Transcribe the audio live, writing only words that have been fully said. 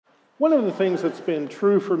One of the things that's been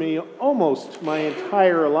true for me almost my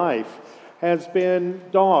entire life has been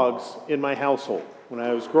dogs in my household. When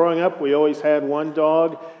I was growing up, we always had one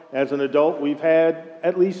dog. As an adult, we've had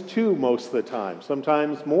at least two most of the time,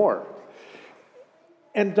 sometimes more.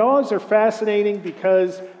 And dogs are fascinating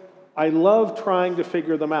because I love trying to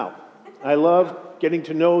figure them out. I love getting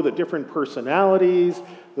to know the different personalities,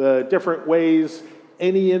 the different ways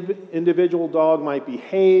any individual dog might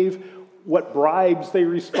behave, what bribes they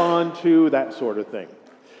respond to, that sort of thing.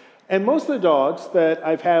 And most of the dogs that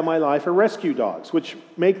I've had in my life are rescue dogs, which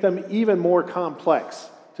make them even more complex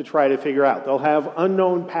to try to figure out. They'll have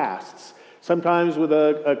unknown pasts, sometimes with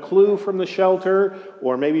a clue from the shelter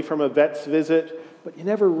or maybe from a vet's visit, but you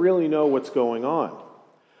never really know what's going on.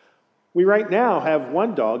 We right now have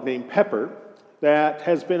one dog named Pepper that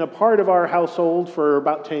has been a part of our household for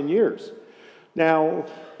about 10 years. Now,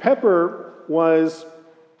 Pepper was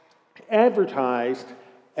advertised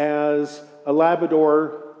as a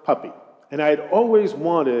Labrador puppy, and I had always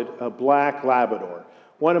wanted a black Labrador.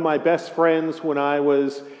 One of my best friends when I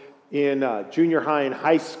was in junior high and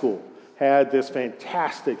high school had this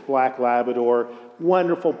fantastic black Labrador,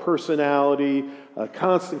 wonderful personality, a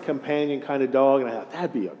constant companion kind of dog, and I thought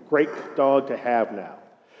that'd be a great dog to have now.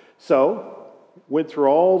 So, went through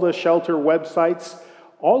all the shelter websites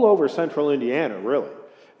all over central Indiana, really,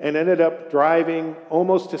 and ended up driving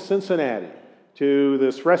almost to Cincinnati to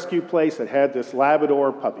this rescue place that had this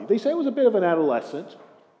Labrador puppy. They say it was a bit of an adolescent,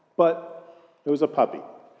 but it was a puppy.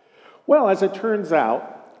 Well, as it turns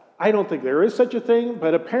out, I don't think there is such a thing,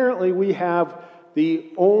 but apparently we have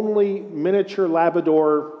the only miniature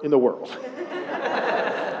Labrador in the world.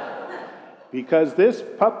 Because this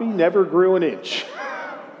puppy never grew an inch.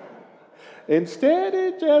 Instead,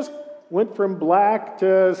 it just went from black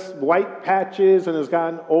to white patches and has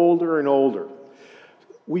gotten older and older.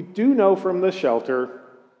 We do know from the shelter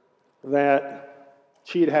that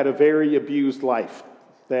she had had a very abused life,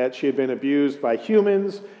 that she had been abused by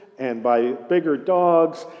humans and by bigger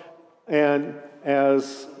dogs, and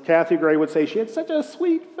as Kathy Gray would say, she had such a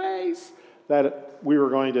sweet face that we were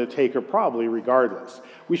going to take her probably regardless.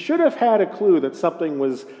 We should have had a clue that something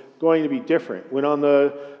was going to be different when on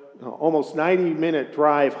the almost 90-minute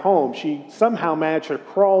drive home, she somehow managed to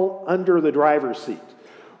crawl under the driver's seat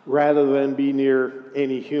rather than be near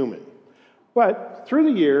any human. But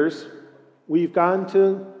through the years, we've gotten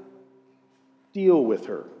to deal with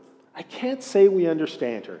her. I can't say we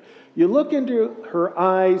understand her. You look into her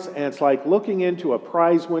eyes, and it's like looking into a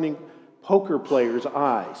prize-winning poker player's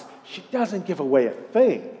eyes. She doesn't give away a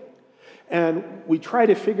thing. And we try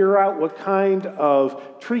to figure out what kind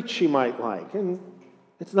of treat she might like, and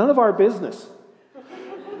it's none of our business.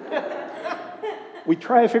 We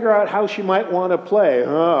try to figure out how she might want to play.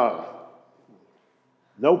 No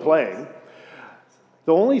playing.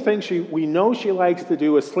 The only thing we know she likes to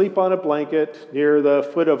do is sleep on a blanket near the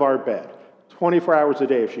foot of our bed, 24 hours a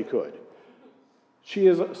day if she could. She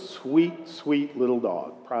is a sweet, sweet little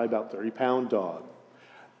dog, probably about 30-pound dog.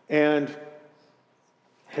 And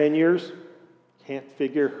 10 years, can't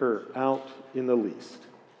figure her out in the least.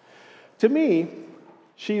 To me,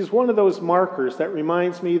 she's one of those markers that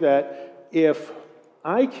reminds me that if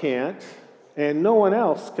I can't, and no one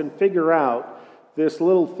else can figure out this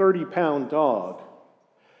little 30-pound dog,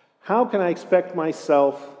 how can I expect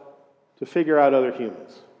myself to figure out other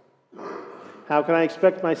humans? How can I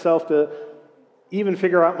expect myself to even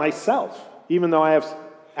figure out myself, even though I have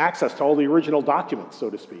access to all the original documents, so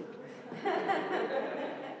to speak?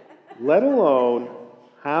 Let alone,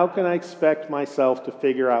 how can I expect myself to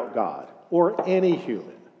figure out God or any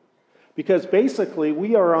human? Because basically,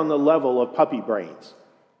 we are on the level of puppy brains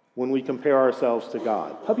when we compare ourselves to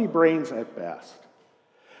God. Puppy brains at best.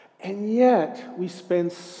 And yet, we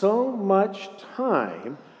spend so much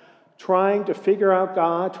time trying to figure out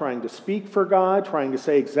God, trying to speak for God, trying to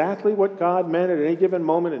say exactly what God meant at any given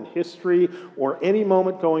moment in history or any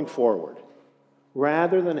moment going forward,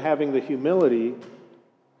 rather than having the humility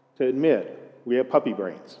to admit we have puppy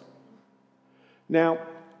brains. Now,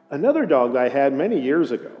 another dog that I had many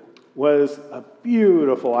years ago was a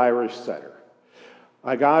beautiful Irish setter.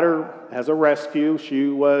 I got her as a rescue. She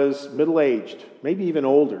was middle-aged, maybe even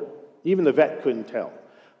older. Even the vet couldn't tell.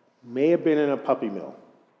 May have been in a puppy mill.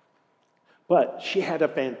 But she had a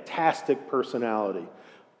fantastic personality.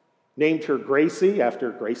 Named her Gracie, after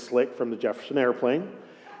Grace Slick from the Jefferson Airplane.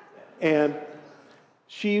 And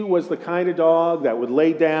she was the kind of dog that would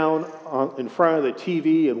lay down in front of the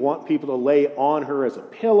TV and want people to lay on her as a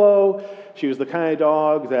pillow. She was the kind of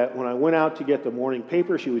dog that when I went out to get the morning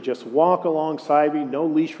paper, she would just walk alongside me, no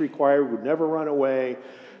leash required, would never run away.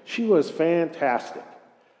 She was fantastic.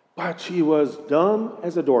 but she was dumb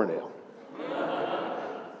as a doornail.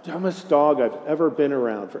 Dumbest dog I've ever been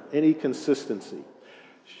around for any consistency.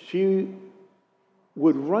 She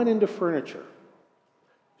would run into furniture.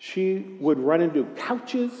 She would run into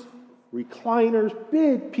couches, recliners,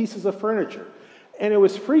 big pieces of furniture. And it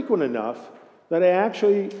was frequent enough that I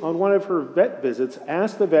actually, on one of her vet visits,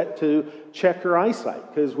 asked the vet to check her eyesight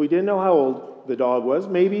because we didn't know how old the dog was.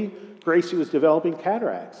 Maybe Gracie was developing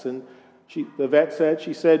cataracts. And the vet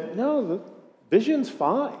said, no, the vision's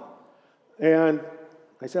fine. And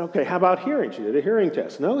I said, okay, how about hearing? She did a hearing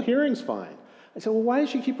test. No, hearing's fine. I said, well, why does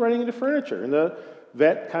she keep running into furniture? And the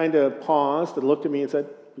vet kind of paused and looked at me and said,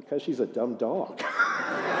 because she's a dumb dog.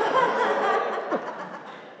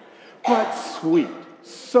 But sweet,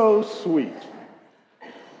 so sweet.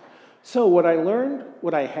 So what I learned,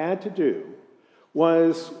 what I had to do,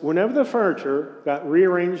 was whenever the furniture got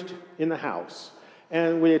rearranged in the house,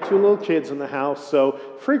 and we had 2 little kids in the house, so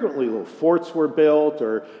frequently little forts were built,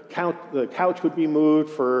 or the couch would be moved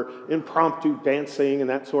for impromptu dancing and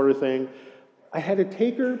that sort of thing. I had to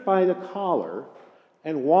take her by the collar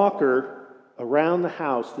and walk her around the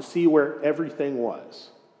house to see where everything was,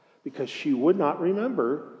 because she would not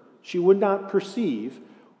remember, she would not perceive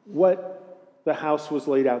what the house was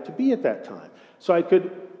laid out to be at that time. So I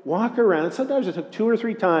could walk around, and sometimes it took 2 or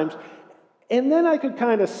 3 times, and then I could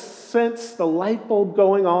kind of sense the light bulb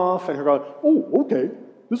going off and her going, oh, okay,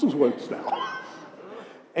 this is what it's now.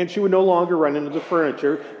 And she would no longer run into the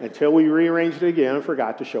furniture until we rearranged it again and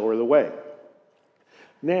forgot to show her the way.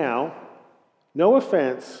 Now, no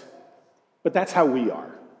offense, but that's how we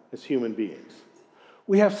are as human beings.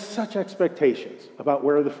 We have such expectations about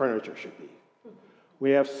where the furniture should be.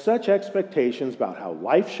 We have such expectations about how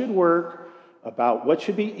life should work, about what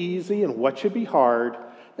should be easy and what should be hard,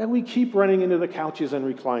 that we keep running into the couches and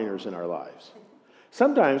recliners in our lives,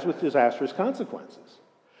 sometimes with disastrous consequences.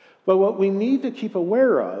 But what we need to keep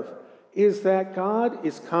aware of is that God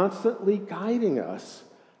is constantly guiding us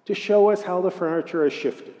to show us how the furniture has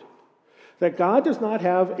shifted. That God does not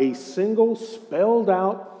have a single spelled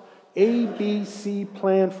out ABC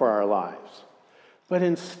plan for our lives, but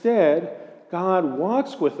instead, God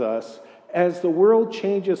walks with us as the world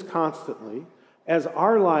changes constantly, as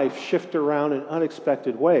our life shifts around in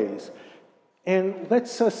unexpected ways, and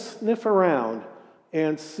lets us sniff around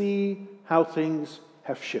and see how things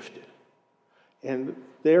have shifted. And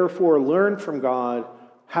therefore learn from God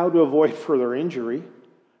how to avoid further injury,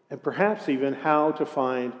 and perhaps even how to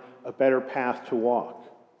find a better path to walk.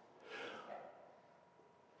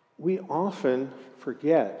 We often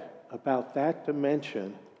forget about that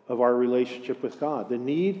dimension of our relationship with God, the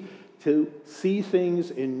need to see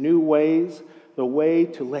things in new ways, the way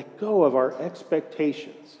to let go of our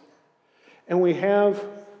expectations. And we have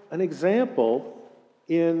an example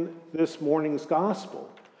in this morning's gospel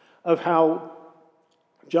of how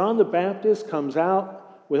John the Baptist comes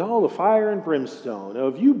out with all the fire and brimstone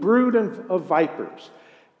of you brood of vipers.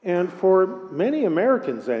 And for many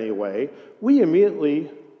Americans anyway, we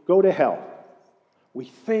immediately go to hell. We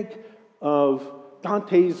think of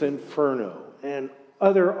Dante's Inferno and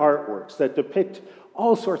other artworks that depict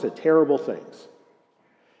all sorts of terrible things.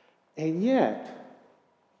 And yet,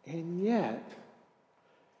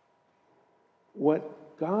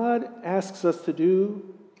 what God asks us to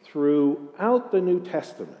do throughout the New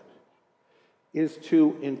Testament is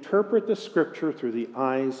to interpret the Scripture through the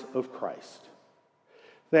eyes of Christ.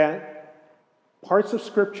 That parts of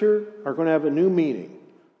Scripture are going to have a new meaning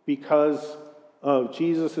because of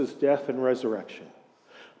Jesus' death and resurrection.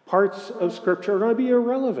 Parts of Scripture are going to be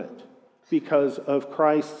irrelevant because of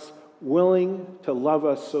Christ's willing to love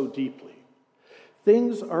us so deeply.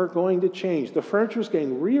 Things are going to change. The furniture is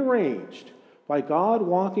getting rearranged by God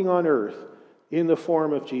walking on earth in the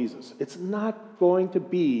form of Jesus. It's not going to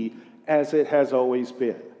be as it has always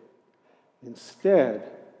been. Instead,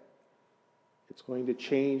 it's going to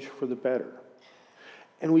change for the better.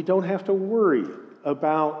 And we don't have to worry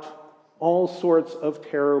about all sorts of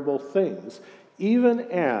terrible things, even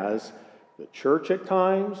as the church at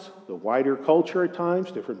times, the wider culture at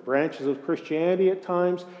times, different branches of Christianity at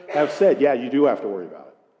times have said, yeah, you do have to worry about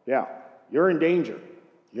it. Yeah, you're in danger.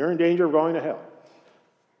 You're in danger of going to hell.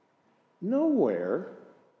 Nowhere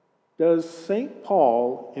does St.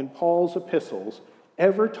 Paul in Paul's epistles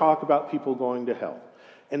ever talk about people going to hell.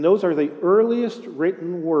 And those are the earliest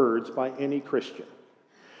written words by any Christian.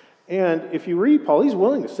 And if you read Paul, he's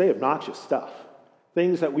willing to say obnoxious stuff,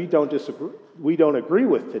 things that we don't agree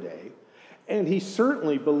with today. And he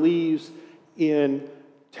certainly believes in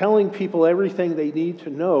telling people everything they need to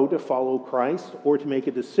know to follow Christ or to make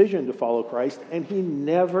a decision to follow Christ. And he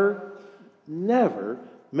never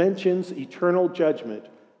mentions eternal judgment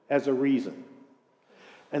as a reason.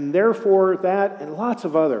 And therefore, that and lots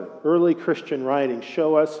of other early Christian writings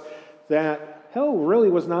show us that hell really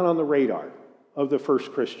was not on the radar of the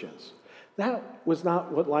first Christians. That was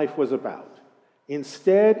not what life was about.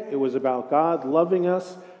 Instead, it was about God loving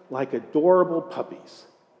us like adorable puppies.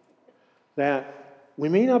 That we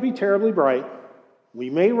may not be terribly bright, we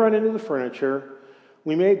may run into the furniture,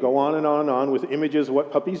 we may go on and on and on with images of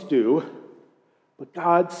what puppies do, but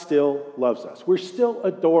God still loves us. We're still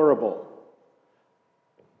adorable.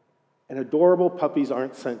 And adorable puppies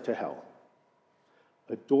aren't sent to hell.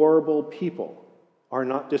 Adorable people are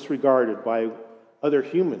not disregarded by other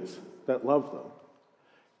humans that love them.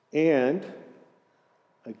 And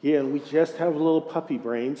again, we just have little puppy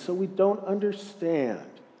brains, so we don't understand.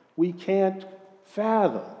 We can't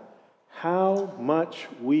fathom how much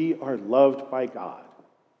we are loved by God.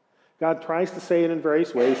 God tries to say it in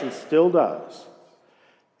various ways and still does.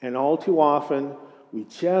 And all too often, we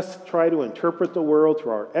just try to interpret the world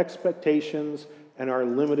through our expectations and our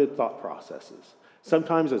limited thought processes.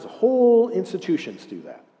 Sometimes as whole institutions do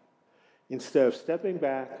that. Instead of stepping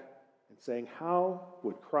back and saying, how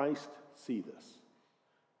would Christ see this?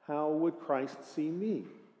 How would Christ see me?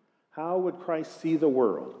 How would Christ see the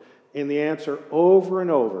world? And the answer over and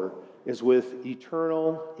over is with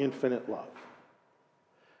eternal, infinite love.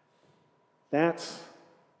 That's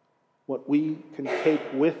what we can take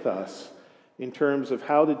with us in terms of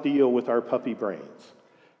how to deal with our puppy brains.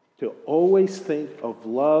 To always think of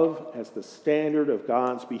love as the standard of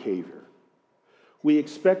God's behavior. We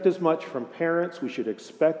expect as much from parents, we should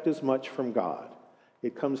expect as much from God.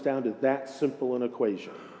 It comes down to that simple an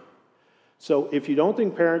equation. So if you don't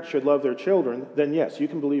think parents should love their children, then yes, you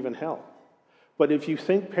can believe in hell. But if you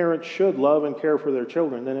think parents should love and care for their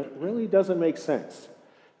children, then it really doesn't make sense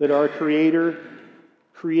that our Creator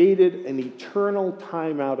created an eternal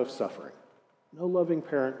time out of suffering. No loving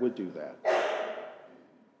parent would do that.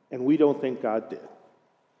 And we don't think God did.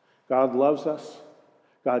 God loves us.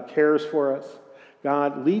 God cares for us.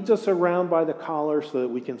 God leads us around by the collar so that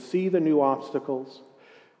we can see the new obstacles.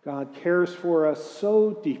 God cares for us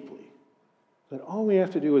so deeply that all we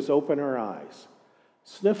have to do is open our eyes,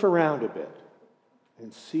 sniff around a bit,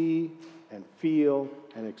 and see and feel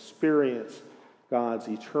and experience God's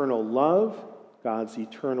eternal love, God's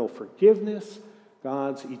eternal forgiveness,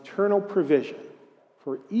 God's eternal provision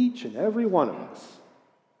for each and every one of us.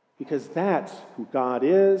 Because that's who God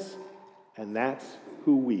is, and that's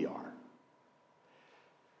who we are.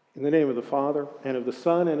 In the name of the Father, and of the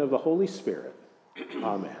Son, and of the Holy Spirit,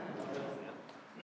 amen.